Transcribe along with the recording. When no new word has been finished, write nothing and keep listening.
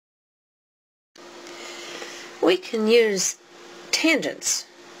we can use tangents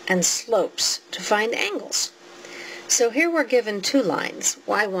and slopes to find angles. So here we're given two lines,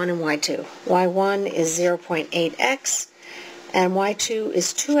 y1 and y2. y1 is 0.8x and y2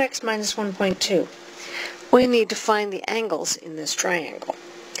 is 2x minus 1.2. We need to find the angles in this triangle.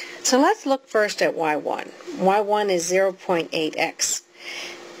 So let's look first at y1. y1 is 0.8x.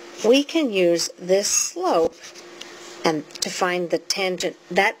 We can use this slope and to find the tangent,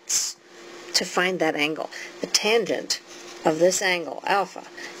 to find that angle. The tangent of this angle, alpha,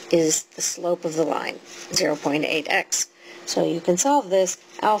 is the slope of the line, 0.8x. So you can solve this.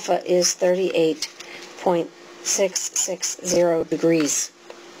 Alpha is 38.660 degrees.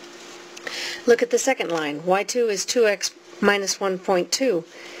 Look at the second line. y2 is 2x minus 1.2.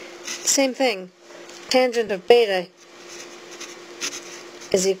 Same thing. Tangent of beta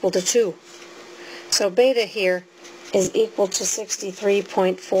is equal to 2. So beta here is equal to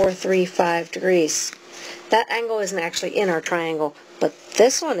 63.435 degrees. That angle isn't actually in our triangle, but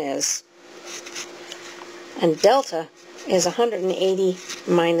this one is. And delta is 180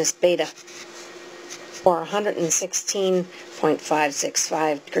 minus beta, or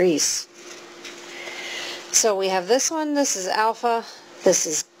 116.565 degrees. So we have this one, this is alpha, this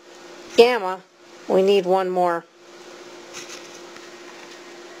is gamma. We need one more.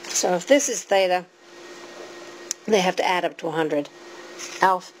 So if this is theta, they have to add up to 100.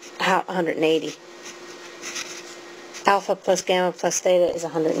 180. Alpha plus gamma plus theta is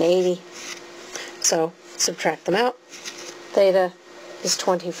 180. So subtract them out. Theta is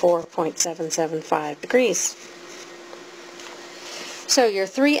 24.775 degrees. So your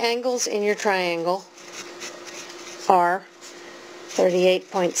three angles in your triangle are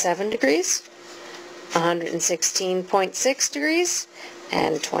 38.7 degrees, 116.6 degrees,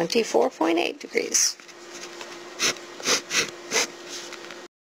 and 24.8 degrees.